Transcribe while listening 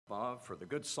for the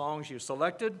good songs you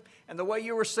selected and the way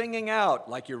you were singing out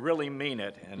like you really mean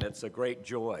it, and it's a great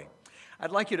joy. I'd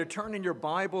like you to turn in your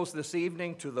Bibles this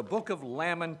evening to the book of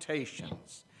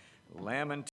Lamentations.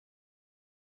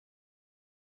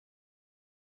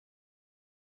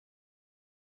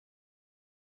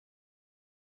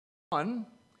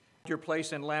 Your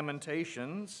place in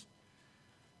Lamentations.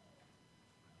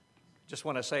 Just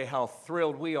want to say how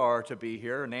thrilled we are to be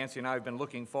here. Nancy and I have been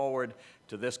looking forward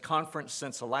to this conference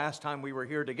since the last time we were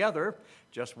here together,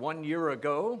 just 1 year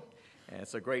ago. And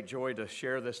it's a great joy to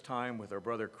share this time with our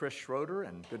brother Chris Schroeder,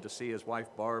 and good to see his wife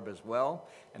Barb as well,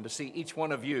 and to see each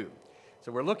one of you.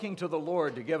 So we're looking to the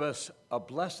Lord to give us a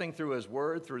blessing through his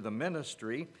word, through the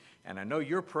ministry. And I know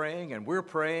you're praying, and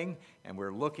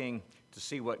we're looking to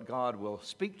see what God will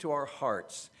speak to our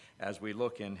hearts as we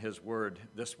look in his word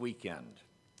this weekend.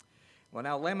 Well,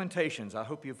 now, Lamentations, I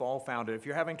hope you've all found it. If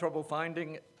you're having trouble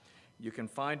finding it, you can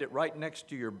find it right next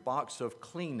to your box of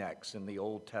Kleenex in the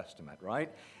Old Testament, right?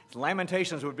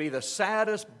 Lamentations would be the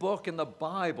saddest book in the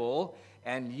Bible,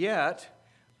 and yet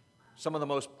some of the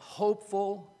most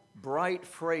hopeful, bright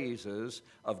phrases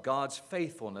of God's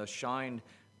faithfulness shine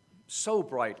so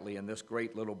brightly in this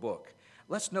great little book.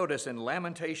 Let's notice in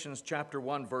Lamentations chapter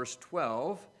 1, verse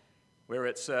 12, where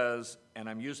it says, and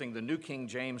I'm using the New King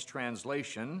James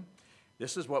translation,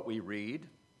 this is what we read.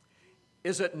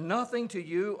 Is it nothing to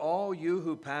you, all you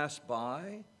who pass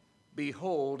by?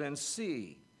 Behold and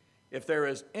see, if there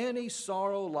is any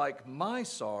sorrow like my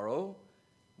sorrow,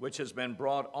 which has been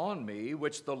brought on me,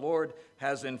 which the Lord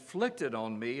has inflicted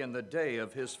on me in the day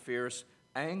of his fierce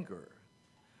anger.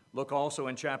 Look also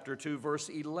in chapter 2, verse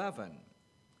 11.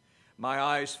 My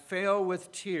eyes fail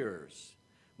with tears.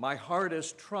 My heart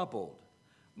is troubled.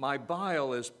 My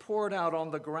bile is poured out on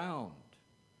the ground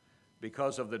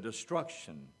because of the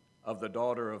destruction of the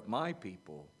daughter of my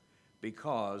people,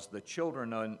 because the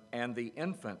children and the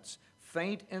infants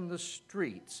faint in the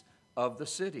streets of the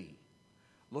city.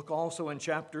 Look also in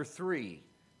chapter 3,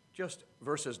 just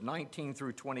verses 19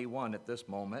 through 21 at this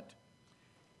moment.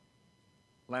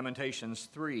 Lamentations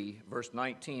 3, verse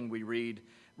 19, we read,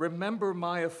 remember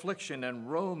my affliction and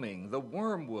roaming, the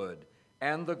wormwood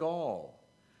and the gall.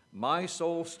 My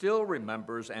soul still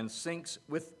remembers and sinks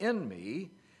within me.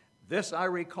 This I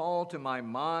recall to my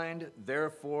mind,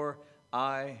 therefore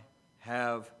I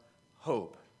have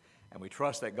hope. And we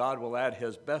trust that God will add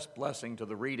his best blessing to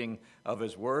the reading of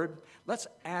his word. Let's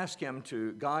ask him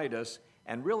to guide us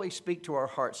and really speak to our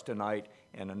hearts tonight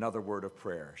in another word of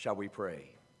prayer. Shall we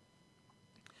pray?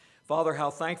 Father,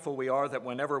 how thankful we are that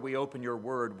whenever we open your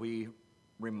word, we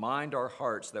remind our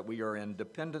hearts that we are in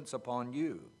dependence upon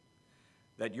you,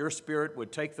 that your Spirit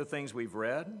would take the things we've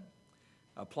read,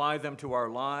 apply them to our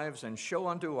lives, and show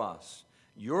unto us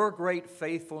your great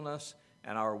faithfulness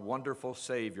and our wonderful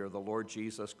Savior, the Lord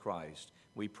Jesus Christ.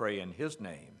 We pray in his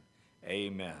name.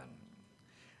 Amen.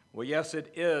 Well, yes,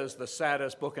 it is the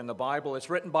saddest book in the Bible. It's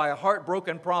written by a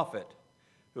heartbroken prophet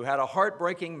who had a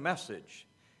heartbreaking message,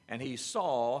 and he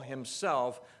saw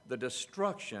himself the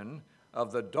destruction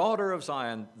of the daughter of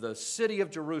Zion, the city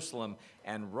of Jerusalem,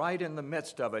 and right in the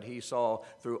midst of it, he saw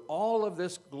through all of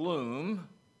this gloom,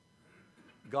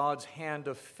 God's hand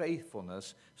of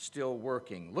faithfulness still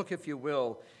working. Look, if you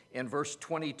will, in verse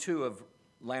 22 of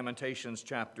Lamentations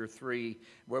chapter 3,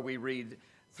 where we read,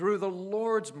 through the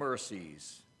Lord's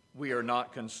mercies we are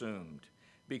not consumed,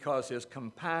 because his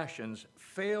compassions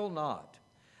fail not.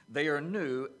 They are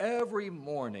new every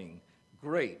morning.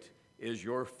 Great is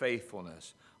your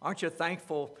faithfulness. Aren't you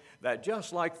thankful that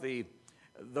just like the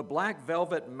black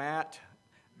velvet mat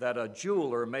that a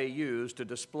jeweler may use to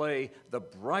display the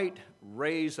bright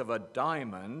rays of a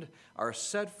diamond are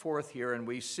set forth here, and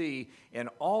we see in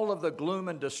all of the gloom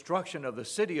and destruction of the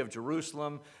city of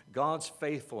Jerusalem, God's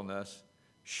faithfulness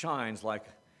shines like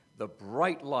the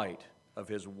bright light of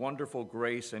his wonderful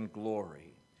grace and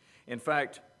glory. In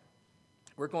fact,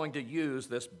 we're going to use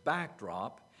this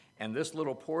backdrop and this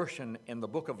little portion in the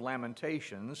book of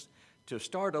Lamentations to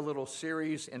start a little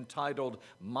series entitled,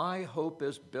 My Hope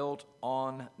is Built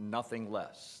on Nothing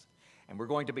Less. And we're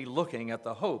going to be looking at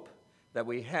the hope that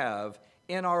we have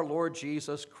in our Lord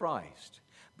Jesus Christ.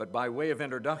 But by way of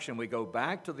introduction, we go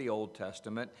back to the Old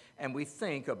Testament and we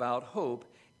think about hope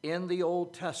in the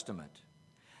Old Testament.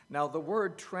 Now, the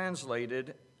word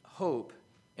translated hope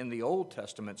in the Old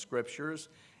Testament scriptures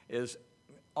is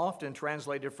often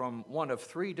translated from one of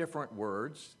three different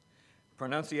words.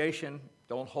 Pronunciation,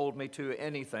 don't hold me to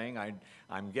anything.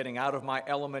 I'm getting out of my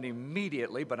element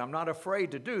immediately, but I'm not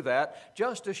afraid to do that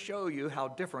just to show you how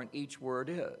different each word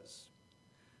is.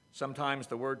 Sometimes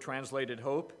the word translated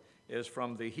hope is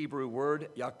from the Hebrew word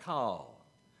yakal.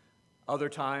 Other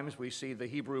times we see the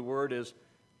Hebrew word is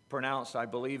pronounced, I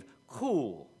believe,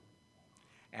 cool.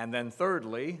 And then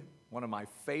thirdly, one of my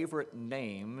favorite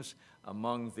names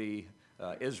among the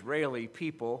Israeli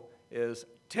people is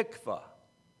tikva.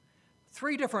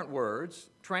 3 different words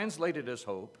translated as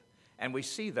hope, and we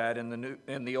see that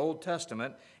in the Old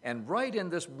Testament. And right in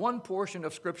this one portion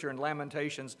of Scripture in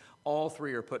Lamentations, all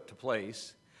 3 are put to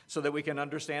place so that we can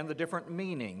understand the different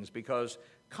meanings, because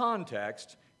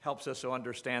context helps us to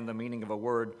understand the meaning of a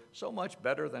word so much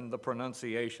better than the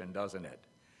pronunciation, doesn't it?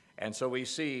 And so we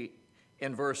see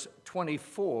in verse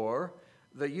 24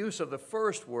 the use of the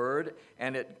first word,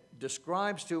 and it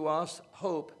describes to us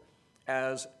hope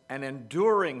as an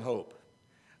enduring hope,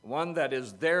 one that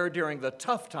is there during the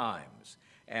tough times.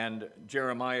 And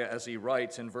Jeremiah, as he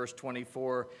writes in verse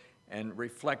 24 and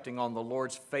reflecting on the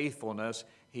Lord's faithfulness,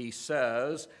 he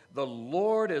says, "The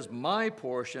Lord is my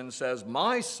portion, says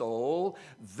my soul,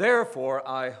 therefore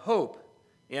I hope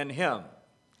in him."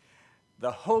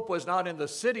 The hope was not in the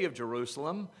city of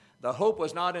Jerusalem. The hope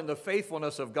was not in the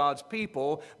faithfulness of God's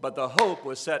people, but the hope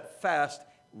was set fast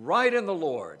right in the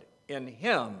Lord. In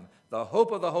him, the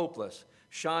hope of the hopeless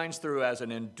shines through as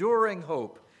an enduring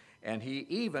hope. And he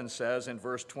even says in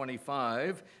verse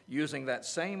 25, using that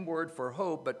same word for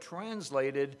hope, but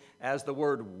translated as the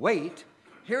word wait,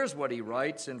 here's what he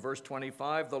writes in verse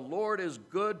 25, "The Lord is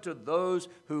good to those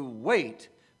who wait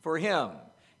for him."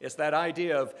 It's that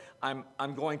idea of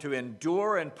I'm going to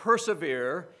endure and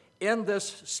persevere in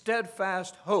this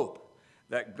steadfast hope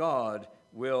that God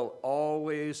will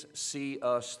always see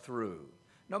us through,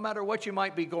 no matter what you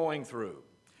might be going through.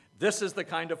 This is the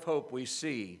kind of hope we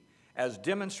see as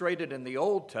demonstrated in the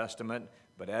Old Testament,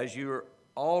 but as you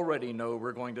already know,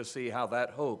 we're going to see how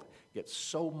that hope gets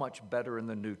so much better in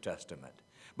the New Testament.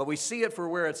 But we see it for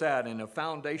where it's at in a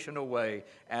foundational way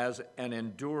as an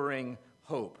enduring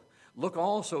hope. Look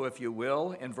also, if you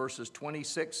will, in verses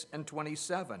 26 and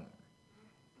 27.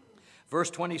 Verse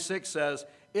 26 says,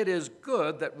 "It is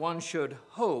good that one should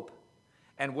hope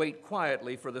and wait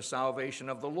quietly for the salvation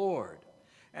of the Lord."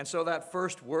 And so that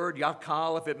first word,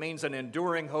 yakal, if it means an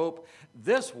enduring hope,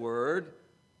 this word,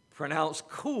 pronounced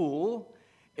cool,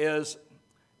 it's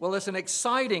an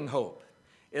exciting hope.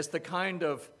 It's the kind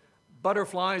of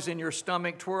butterflies in your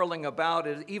stomach twirling about.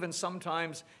 It even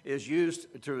sometimes is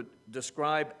used to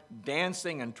describe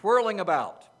dancing and twirling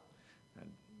about.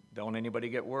 And don't anybody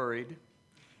get worried.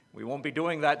 We won't be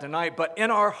doing that tonight, but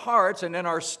in our hearts and in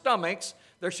our stomachs,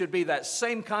 there should be that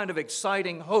same kind of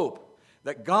exciting hope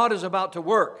that God is about to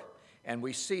work. And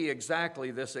we see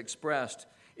exactly this expressed.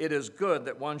 It is good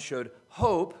that one should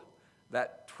hope,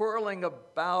 that twirling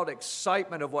about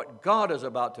excitement of what God is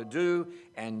about to do,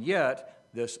 and yet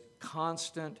this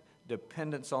constant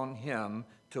dependence on him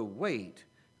to wait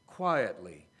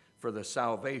quietly for the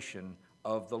salvation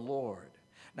of the Lord.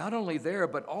 Not only there,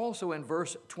 but also in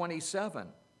verse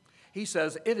 27. He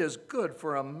says, "It is good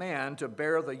for a man to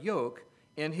bear the yoke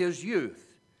in his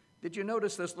youth." Did you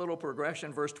notice this little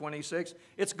progression, verse 26?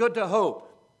 It's good to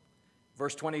hope.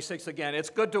 Verse 26 again,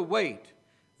 it's good to wait.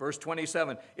 Verse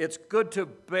 27, it's good to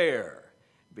bear,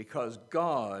 because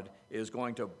God is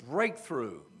going to break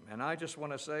through. And I just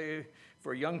want to say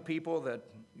for young people that,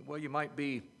 you might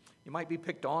be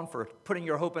picked on for putting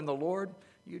your hope in the Lord.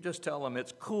 You just tell them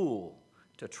it's cool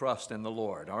to trust in the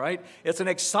Lord, all right? It's an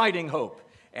exciting hope.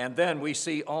 And then we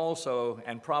see also,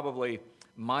 and probably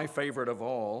my favorite of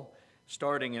all,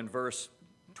 starting in verse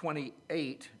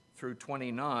 28 through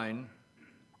 29,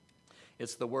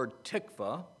 it's the word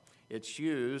tikva. It's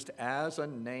used as a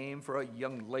name for a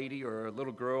young lady or a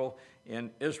little girl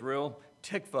in Israel.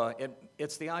 Tikva,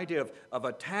 it's the idea of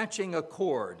attaching a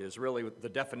cord is really the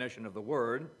definition of the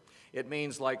word. It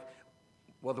means the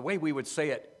way we would say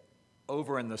it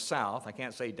over in the South, I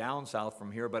can't say down south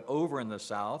from here, but over in the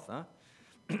South,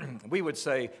 we would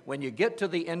say, when you get to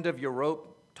the end of your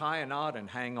rope, tie a knot and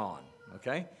hang on,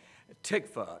 okay?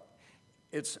 Tikva,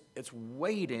 it's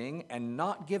waiting and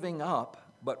not giving up,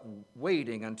 but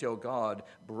waiting until God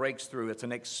breaks through. It's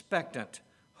an expectant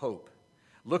hope.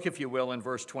 Look, if you will, in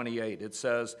verse 28. It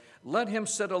says, "Let him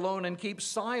sit alone and keep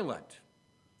silent,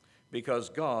 because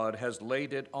God has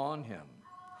laid it on him.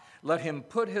 Let him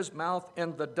put his mouth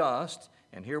in the dust,"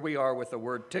 and here we are with the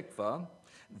word tikva,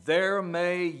 "there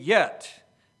may yet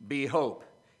be hope."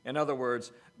 In other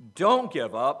words, don't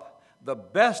give up. The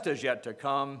best is yet to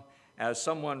come. As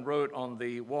someone wrote on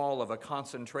the wall of a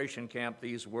concentration camp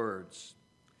these words,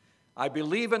 "I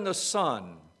believe in the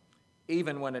sun,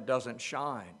 even when it doesn't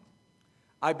shine.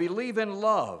 I believe in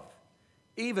love,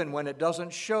 even when it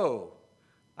doesn't show.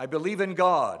 I believe in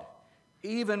God,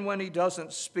 even when he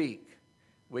doesn't speak.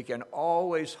 We can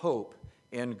always hope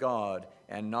in God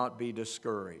and not be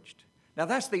discouraged. Now,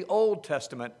 that's the Old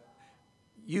Testament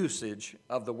usage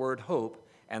of the word hope,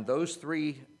 and those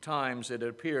 3 times it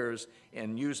appears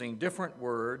in using different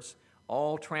words,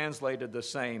 all translated the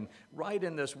same, right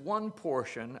in this one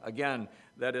portion, again,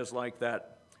 that is like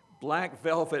that black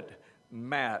velvet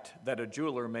mat that a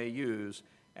jeweler may use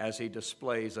as he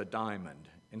displays a diamond.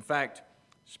 In fact,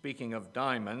 speaking of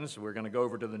diamonds, we're going to go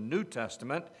over to the New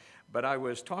Testament, but I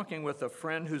was talking with a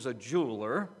friend who's a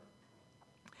jeweler,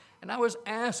 and I was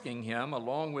asking him,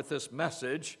 along with this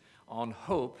message on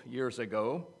hope years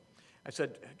ago, I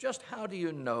said, just how do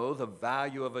you know the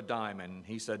value of a diamond?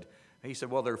 He said,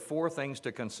 well, there are 4 things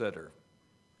to consider.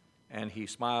 And he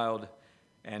smiled,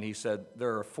 and he said,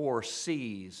 there are 4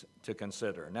 C's to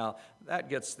consider. Now, that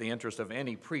gets the interest of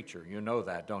any preacher. You know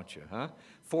that, don't you, huh?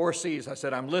 4 C's. I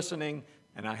said, I'm listening,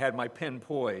 and I had my pen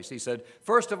poised. He said,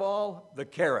 first of all, the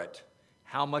carat,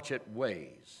 how much it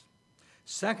weighs.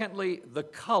 Secondly, the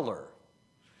color.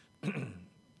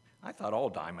 I thought all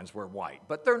diamonds were white,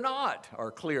 but they're not,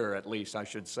 or clear at least, I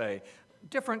should say.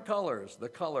 Different colors. The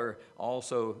color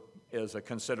also is a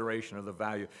consideration of the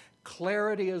value.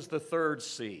 Clarity is the 3rd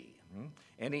C.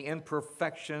 Any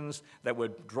imperfections that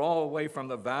would draw away from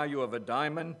the value of a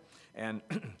diamond. And,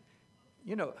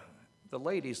 you know, the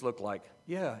ladies look like,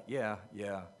 yeah,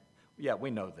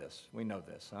 we know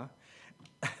this, huh?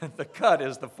 The cut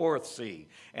is the 4th C.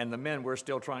 And the men, we're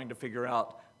still trying to figure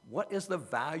out, what is the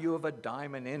value of a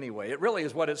diamond anyway? It really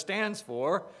is what it stands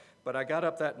for. But I got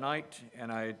up that night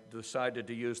and I decided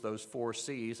to use those 4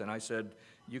 C's. And I said,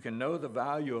 you can know the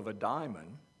value of a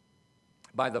diamond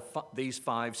by these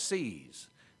 5 C's.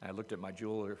 And I looked at my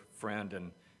jeweler friend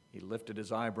and he lifted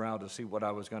his eyebrow to see what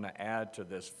I was going to add to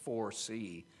this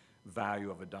 4C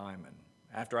value of a diamond.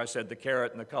 After I said the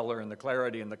carat and the color and the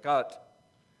clarity and the cut,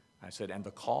 I said, and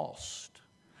the cost.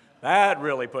 That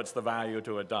really puts the value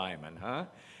to a diamond, huh?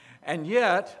 And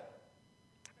yet,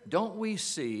 don't we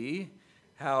see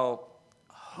how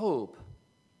hope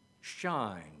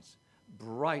shines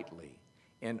brightly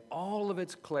in all of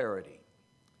its clarity,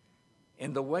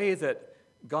 in the way that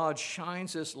God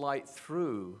shines His light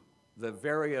through the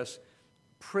various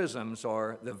prisms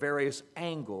or the various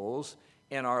angles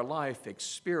in our life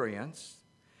experience,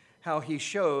 how He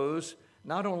shows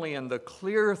not only in the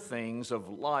clear things of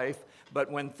life,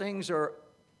 but when things are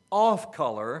off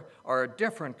color or a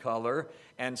different color,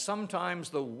 and sometimes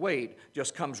the weight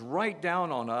just comes right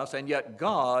down on us, and yet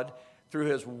God, through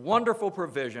His wonderful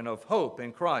provision of hope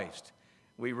in Christ,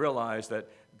 we realize that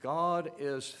God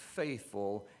is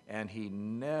faithful and He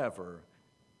never,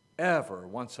 ever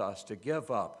wants us to give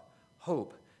up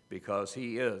hope because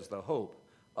He is the hope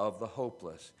of the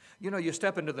hopeless. You know, you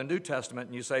step into the New Testament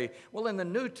and you say, well, in the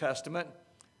New Testament,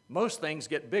 most things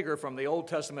get bigger from the Old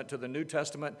Testament to the New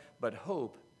Testament, but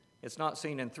hope, it's not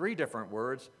seen in 3 different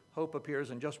words. Hope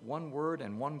appears in just one word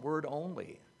and one word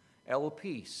only,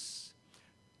 elpis.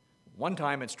 One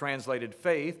time it's translated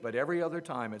faith, but every other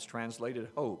time it's translated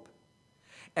hope.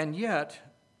 And yet,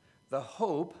 the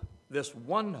hope, this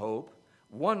one hope,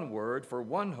 one word for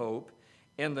one hope,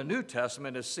 in the New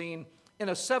Testament is seen in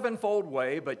a 7-fold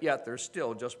way, but yet there's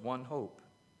still just one hope.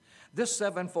 This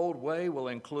 7-fold way will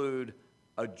include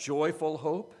a joyful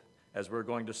hope, as we're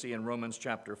going to see in Romans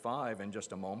chapter 5 in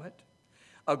just a moment,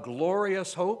 a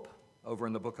glorious hope over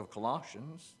in the book of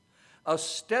Colossians, a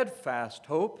steadfast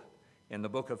hope in the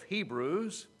book of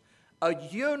Hebrews, a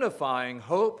unifying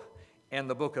hope in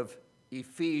the book of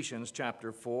Ephesians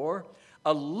chapter 4,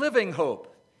 a living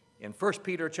hope in 1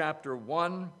 Peter chapter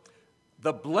 1,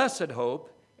 the blessed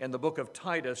hope in the book of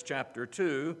Titus chapter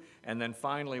 2, and then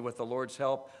finally, with the Lord's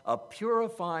help, a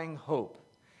purifying hope.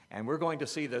 And we're going to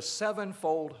see this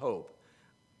 7-fold hope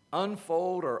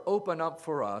unfold or open up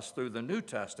for us through the New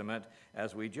Testament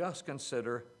as we just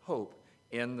consider hope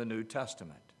in the New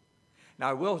Testament. Now,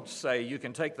 I will say you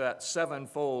can take that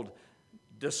 7-fold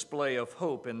display of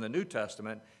hope in the New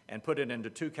Testament and put it into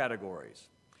 2 categories.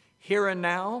 Here and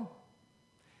now.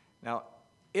 Now,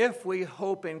 if we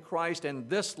hope in Christ in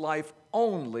this life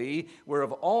only, we're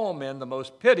of all men the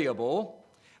most pitiable.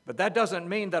 But that doesn't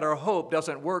mean that our hope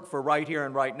doesn't work for right here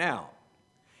and right now.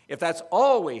 If that's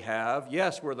all we have,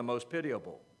 yes, we're the most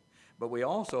pitiable. But we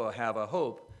also have a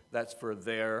hope that's for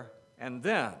there and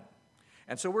then.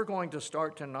 And so we're going to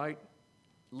start tonight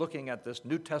looking at this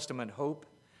New Testament hope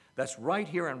that's right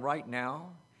here and right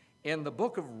now in the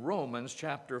book of Romans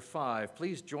chapter 5.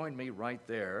 Please join me right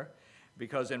there,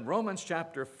 because in Romans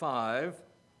chapter 5,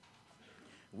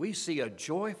 we see a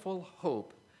joyful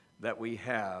hope that we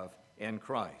have in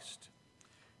Christ.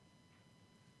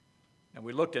 And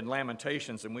we looked in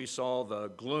Lamentations and we saw the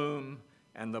gloom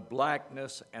and the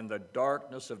blackness and the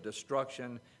darkness of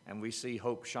destruction, and we see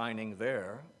hope shining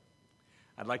there.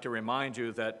 I'd like to remind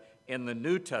you that in the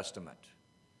New Testament,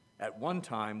 at one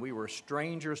time, we were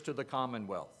strangers to the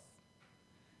commonwealth.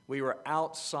 We were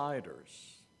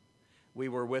outsiders. We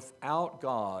were without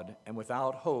God and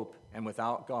without hope and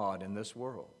without God in this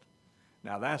world.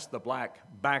 Now, that's the black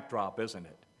backdrop, isn't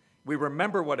it? We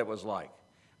remember what it was like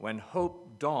when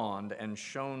hope dawned and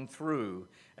shone through,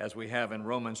 as we have in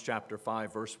Romans chapter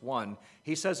 5, verse 1.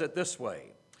 He says it this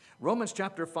way. Romans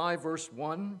chapter 5, verse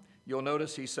 1, you'll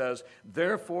notice he says,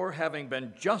 "Therefore, having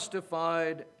been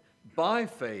justified by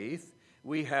faith,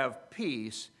 we have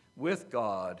peace with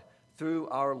God through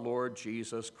our Lord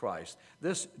Jesus Christ."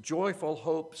 This joyful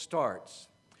hope starts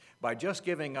by just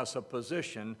giving us a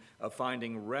position of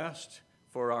finding rest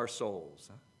for our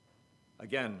souls.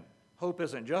 Again, hope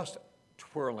isn't just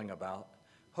twirling about.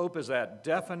 Hope is that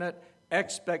definite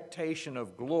expectation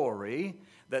of glory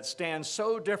that stands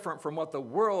so different from what the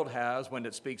world has when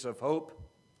it speaks of hope.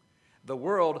 The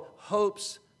world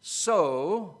hopes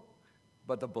so,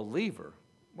 but the believer,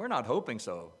 we're not hoping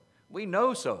so. We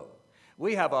know so.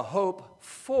 We have a hope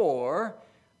for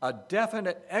a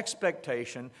definite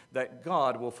expectation that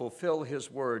God will fulfill his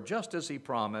word just as he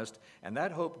promised, and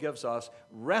that hope gives us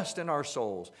rest in our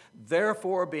souls.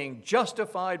 Therefore, being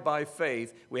justified by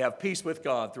faith, we have peace with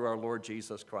God through our Lord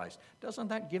Jesus Christ. Doesn't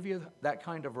that give you that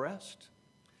kind of rest?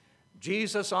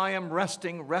 Jesus, I am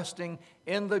resting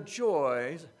in the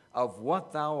joys of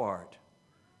what thou art.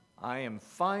 I am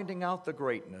finding out the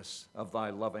greatness of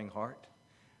thy loving heart.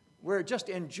 We're just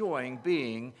enjoying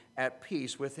being at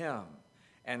peace with him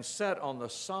and set on the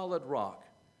solid rock,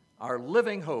 our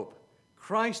living hope,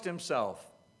 Christ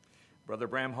himself. Brother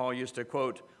Bramhall used to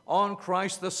quote, "On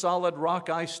Christ the solid rock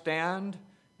I stand,"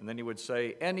 and then he would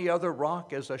say, "Any other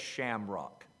rock is a sham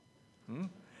rock."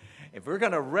 If we're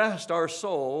going to rest our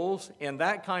souls in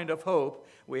that kind of hope,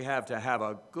 we have to have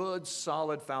a good,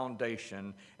 solid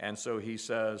foundation. And so he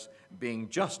says, being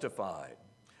justified.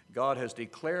 God has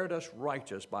declared us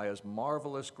righteous by his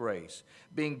marvelous grace.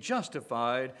 Being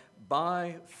justified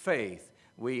by faith,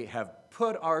 we have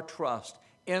put our trust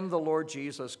in the Lord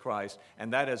Jesus Christ,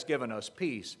 and that has given us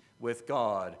peace with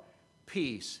God,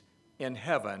 peace in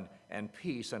heaven, and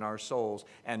peace in our souls.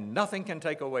 And nothing can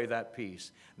take away that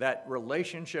peace. That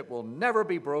relationship will never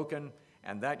be broken,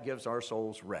 and that gives our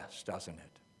souls rest, doesn't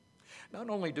it? Not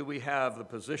only do we have the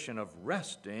position of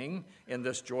resting in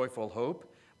this joyful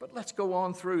hope, but let's go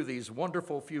on through these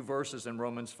wonderful few verses in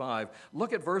Romans 5.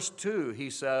 Look at verse 2. He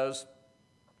says,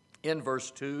 in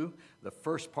verse 2, the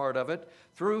first part of it,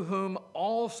 "Through whom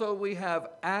also we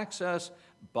have access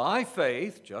by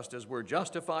faith," just as we're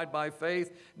justified by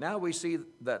faith, now we see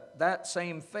that that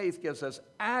same faith gives us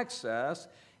access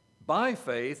by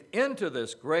faith into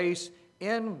this grace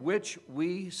in which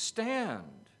we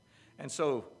stand. And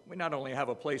so we not only have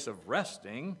a place of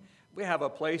resting, we have a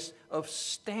place of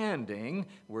standing.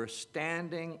 We're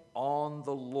standing on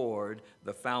the Lord,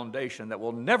 the foundation that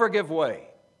will never give way.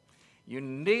 You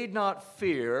need not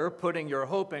fear putting your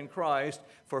hope in Christ,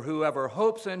 for whoever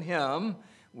hopes in him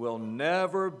will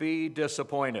never be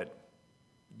disappointed.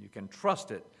 You can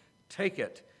trust it, take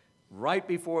it right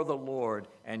before the Lord,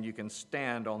 and you can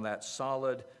stand on that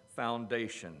solid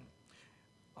foundation.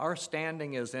 Our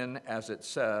standing is in, as it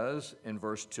says in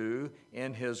verse 2,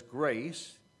 in his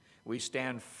grace. We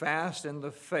stand fast in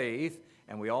the faith,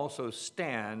 and we also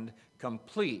stand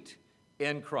complete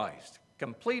in Christ,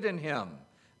 complete in him,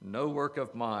 no work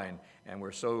of mine. And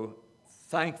we're so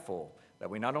thankful that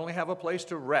we not only have a place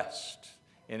to rest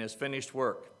in his finished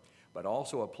work, but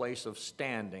also a place of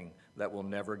standing that will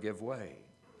never give way.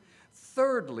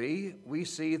 Thirdly, we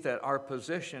see that our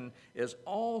position is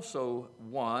also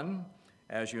one,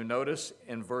 as you notice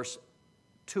in verse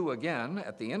 2 again,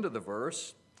 at the end of the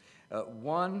verse,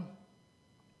 one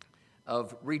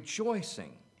of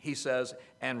rejoicing. He says,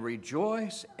 "And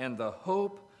rejoice in the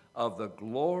hope of the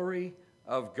glory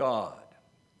of God."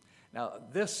 Now,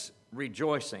 this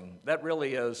rejoicing, that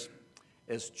really is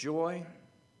joy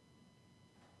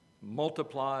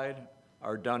multiplied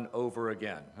or done over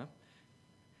again.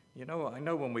 You know, I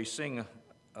know when we sing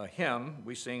a hymn,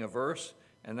 we sing a verse,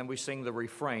 and then we sing the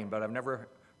refrain, but I've never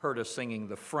heard us singing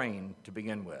the frame to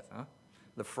begin with.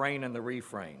 The frame and the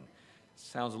refrain.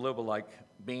 Sounds a little bit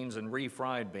like beans and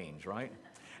refried beans, right?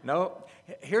 No,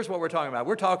 here's what we're talking about.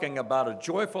 We're talking about a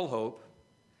joyful hope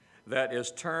that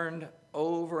is turned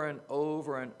over and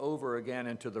over and over again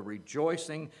into the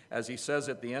rejoicing, as he says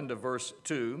at the end of verse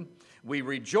 2, we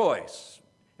rejoice.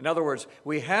 In other words,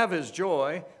 we have his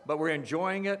joy, but we're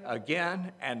enjoying it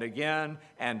again and again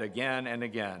and again and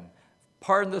again.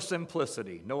 Pardon the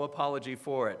simplicity, no apology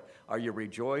for it. Are you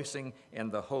rejoicing in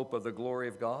the hope of the glory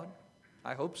of God?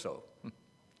 I hope so.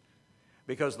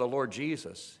 Because the Lord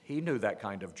Jesus, he knew that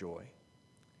kind of joy.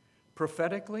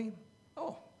 Prophetically,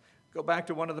 go back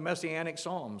to one of the Messianic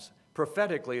Psalms.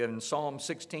 Prophetically, in Psalm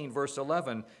 16, verse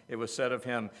 11, it was said of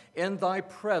him, "In thy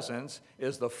presence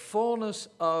is the fullness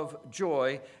of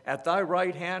joy. At thy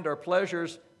right hand are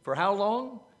pleasures for how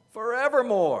long?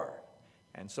 Forevermore."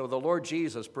 And so the Lord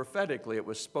Jesus, prophetically, it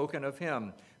was spoken of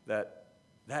him that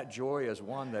that joy is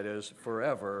one that is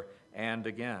forever and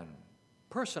again.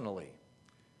 Personally,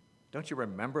 don't you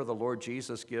remember the Lord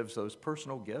Jesus gives those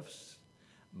personal gifts?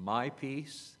 My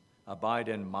peace, abide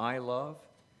in my love.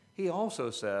 He also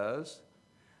says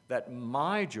that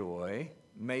my joy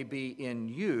may be in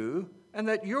you and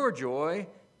that your joy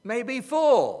may be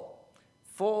full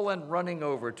and running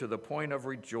over to the point of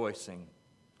rejoicing.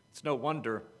 It's no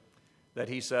wonder that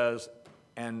he says,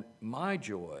 and my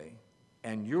joy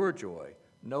and your joy,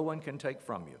 no one can take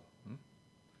from you.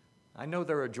 I know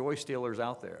there are joy stealers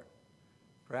out there.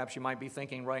 Perhaps you might be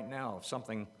thinking right now of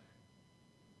something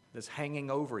that's hanging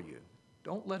over you.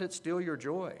 Don't let it steal your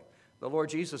joy. The Lord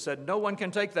Jesus said, no one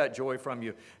can take that joy from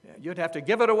you. You'd have to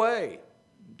give it away.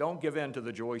 Don't give in to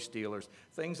the joy stealers.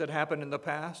 Things that happened in the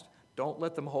past, don't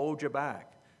let them hold you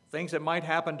back. Things that might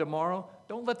happen tomorrow,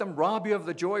 don't let them rob you of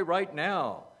the joy right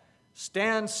now.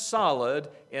 Stand solid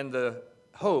in the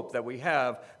hope that we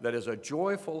have that is a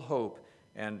joyful hope.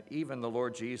 And even the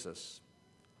Lord Jesus,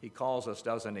 he calls us,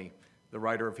 doesn't he? The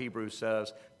writer of Hebrews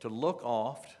says, to look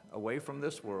oft away from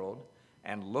this world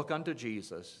and look unto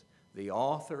Jesus, the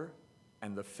author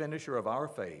and the finisher of our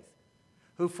faith,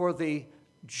 who for the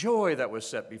joy that was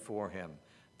set before him,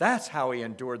 that's how he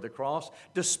endured the cross,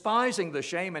 despising the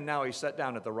shame, and now he's set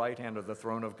down at the right hand of the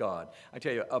throne of God. I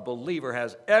tell you, a believer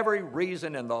has every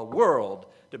reason in the world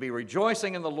to be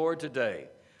rejoicing in the Lord today.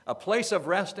 A place of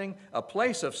resting, a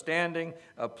place of standing,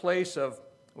 a place of,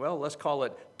 well, let's call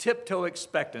it tiptoe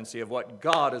expectancy of what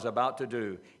God is about to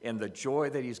do in the joy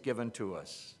that he's given to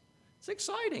us. It's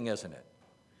exciting, isn't it?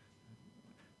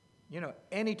 You know,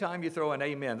 anytime you throw an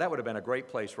amen, that would have been a great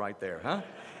place right there, huh?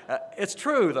 It's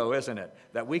true, though, isn't it,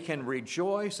 that we can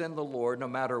rejoice in the Lord no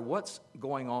matter what's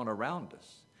going on around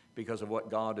us because of what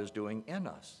God is doing in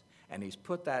us. And he's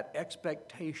put that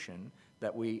expectation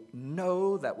that we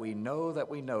know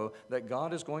that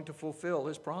God is going to fulfill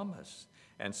his promise.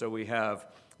 And so we have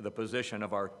the position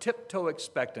of our tiptoe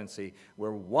expectancy.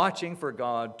 We're watching for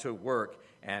God to work,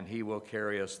 and he will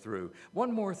carry us through.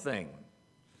 One more thing.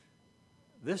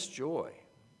 This joy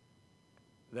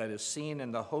that is seen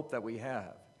in the hope that we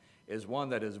have is one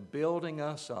that is building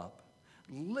us up,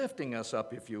 lifting us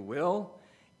up, if you will,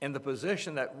 in the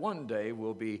position that one day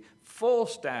will be full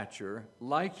stature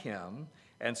like him.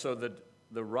 And so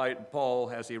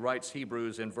Paul, as he writes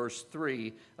Hebrews in verse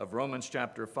 3 of Romans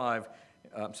chapter 5,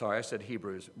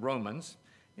 Romans.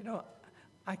 You know,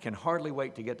 I can hardly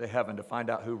wait to get to heaven to find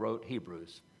out who wrote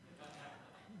Hebrews.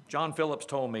 John Phillips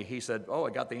told me, he said, I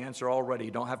got the answer already.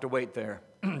 You don't have to wait there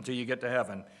until you get to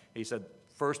heaven. He said,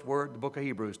 first word, the book of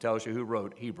Hebrews tells you who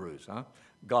wrote Hebrews,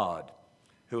 God,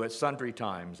 who at sundry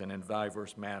times and in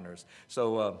diverse manners.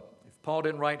 So if Paul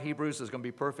didn't write Hebrews, it's going to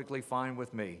be perfectly fine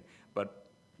with me. But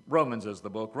Romans is the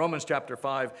book. Romans chapter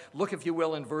 5, look, if you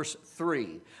will, in verse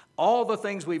 3. All the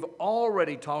things we've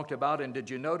already talked about, and did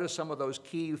you notice some of those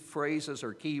key phrases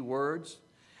or key words?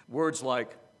 Words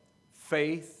like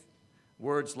faith,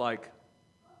 words like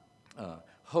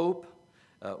hope,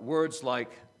 words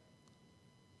like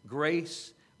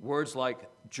grace, words like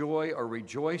joy or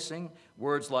rejoicing,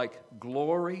 words like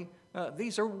glory.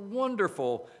 These are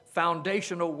wonderful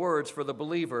foundational words for the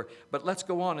believer. But let's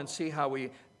go on and see how we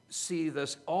see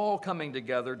this all coming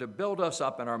together to build us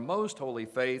up in our most holy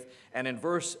faith. And in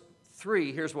verse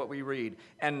 3, here's what we read.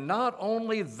 And not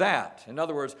only that, in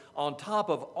other words, on top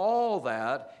of all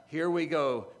that, here we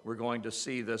go. We're going to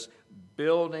see this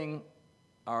building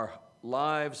our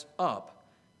lives up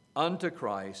unto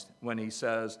Christ when he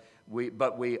says,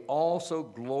 but we also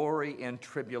glory in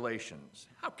tribulations.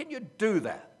 How can you do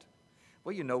that?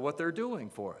 Well, you know what they're doing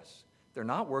for us. They're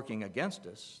not working against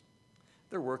us.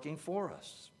 They're working for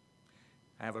us.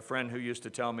 I have a friend who used to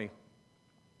tell me,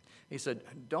 he said,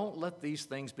 don't let these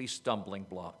things be stumbling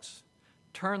blocks.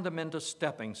 Turn them into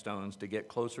stepping stones to get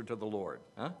closer to the Lord.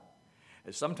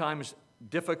 Sometimes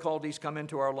difficulties come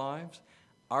into our lives.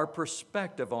 Our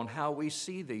perspective on how we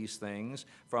see these things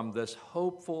from this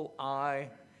hopeful eye,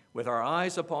 with our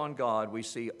eyes upon God, we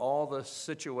see all the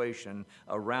situation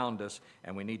around us,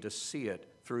 and we need to see it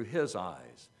through his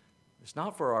eyes. It's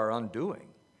not for our undoing.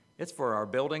 It's for our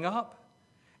building up.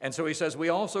 And so he says, we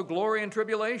also glory in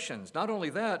tribulations. Not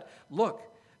only that, look,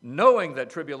 knowing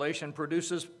that tribulation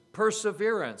produces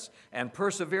perseverance, and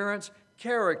perseverance,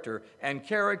 character, and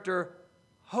character,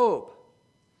 hope.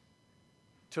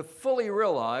 To fully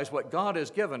realize what God has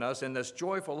given us in this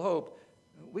joyful hope,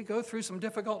 we go through some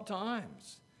difficult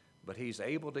times, but He's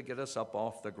able to get us up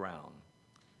off the ground.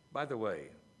 By the way,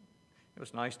 it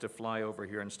was nice to fly over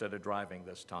here instead of driving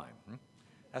this time.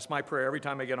 That's my prayer. Every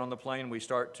time I get on the plane, we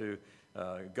start to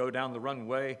go down the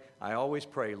runway, I always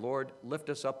pray, Lord, lift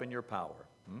us up in your power.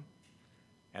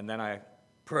 And then I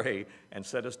pray and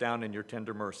set us down in your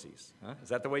tender mercies. Is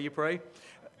that the way you pray?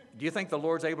 Do you think the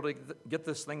Lord's able to get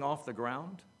this thing off the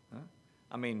ground?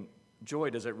 I mean, joy,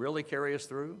 does it really carry us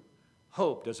through?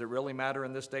 Hope, does it really matter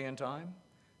in this day and time?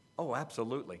 Oh,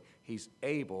 absolutely. He's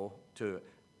able to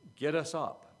get us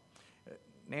up.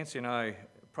 Nancy and I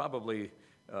probably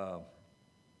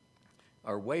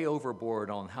are way overboard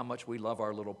on how much we love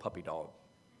our little puppy dog.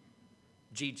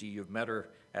 Gigi, you've met her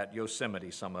at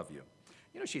Yosemite, some of you.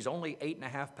 You know, she's only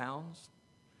 8.5 pounds,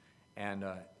 and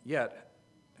yet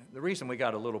the reason we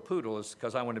got a little poodle is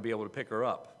because I want to be able to pick her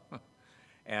up.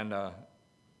 And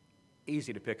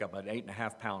easy to pick up an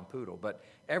 8.5-pound poodle, but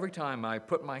every time I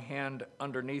put my hand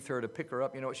underneath her to pick her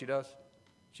up, you know what she does?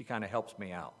 She kind of helps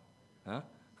me out.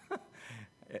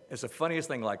 It's the funniest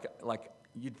thing, like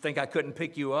you'd think I couldn't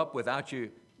pick you up without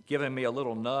you giving me a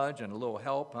little nudge and a little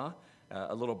help,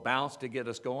 a little bounce to get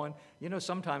us going. You know,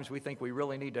 sometimes we think we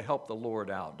really need to help the Lord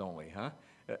out, don't we,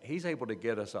 He's able to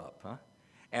get us up,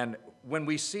 And when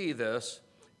we see this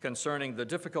concerning the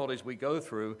difficulties we go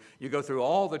through, you go through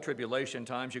all the tribulation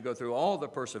times, you go through all the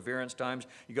perseverance times,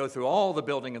 you go through all the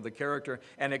building of the character,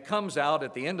 and it comes out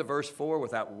at the end of verse 4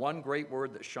 with that one great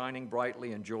word that's shining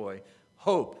brightly in joy,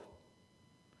 hope.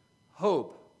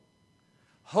 Hope.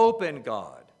 Hope in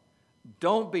God.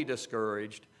 Don't be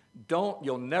discouraged.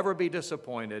 You'll never be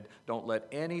disappointed. Don't let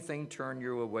anything turn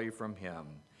you away from Him.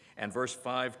 And verse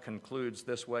 5 concludes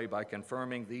this way by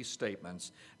confirming these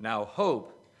statements. Now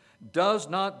hope does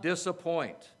not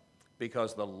disappoint,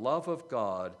 because the love of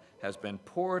God has been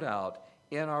poured out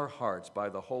in our hearts by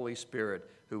the Holy Spirit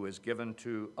who is given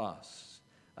to us.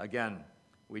 Again,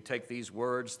 we take these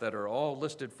words that are all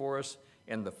listed for us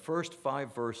in the first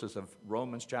 5 verses of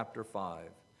Romans chapter 5,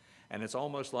 and it's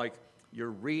almost like you're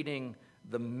reading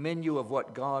the menu of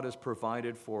what God has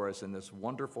provided for us in this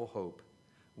wonderful hope.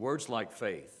 Words like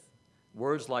faith,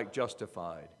 words like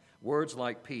justified, words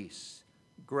like peace,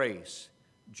 grace,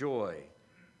 joy,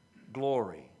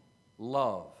 glory,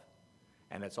 love,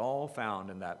 and it's all found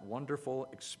in that wonderful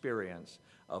experience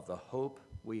of the hope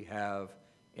we have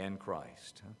in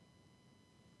Christ.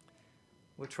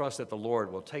 We trust that the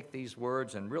Lord will take these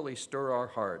words and really stir our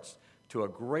hearts to a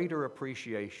greater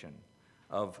appreciation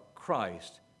of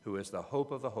Christ, who is the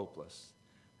hope of the hopeless.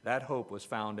 That hope was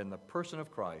found in the person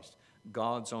of Christ,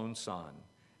 God's own Son.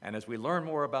 And as we learn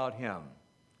more about Him,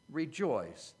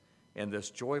 rejoice in this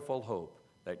joyful hope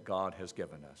that God has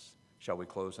given us. Shall we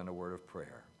close in a word of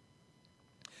prayer?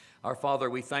 Our Father,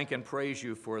 we thank and praise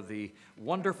you for the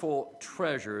wonderful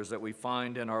treasures that we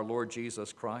find in our Lord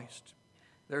Jesus Christ.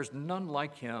 There's none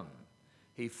like Him.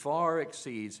 He far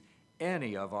exceeds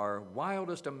any of our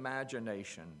wildest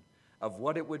imagination of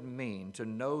what it would mean to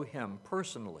know Him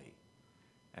personally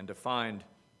and to find,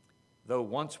 though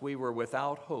once we were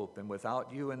without hope and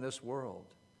without you in this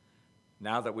world,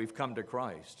 now that we've come to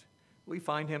Christ, we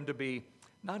find Him to be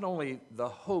not only the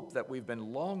hope that we've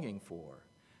been longing for,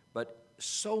 but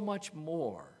so much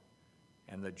more.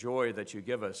 And the joy that you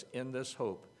give us in this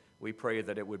hope, we pray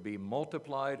that it would be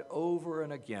multiplied over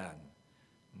and again.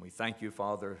 And we thank you,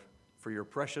 Father, for your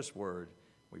precious word.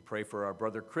 We pray for our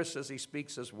brother Chris as he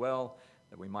speaks as well,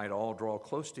 that we might all draw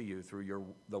close to you through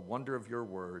the wonder of your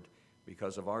word.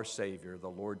 Because of our Savior, the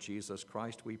Lord Jesus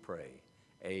Christ, we pray.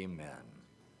 Amen.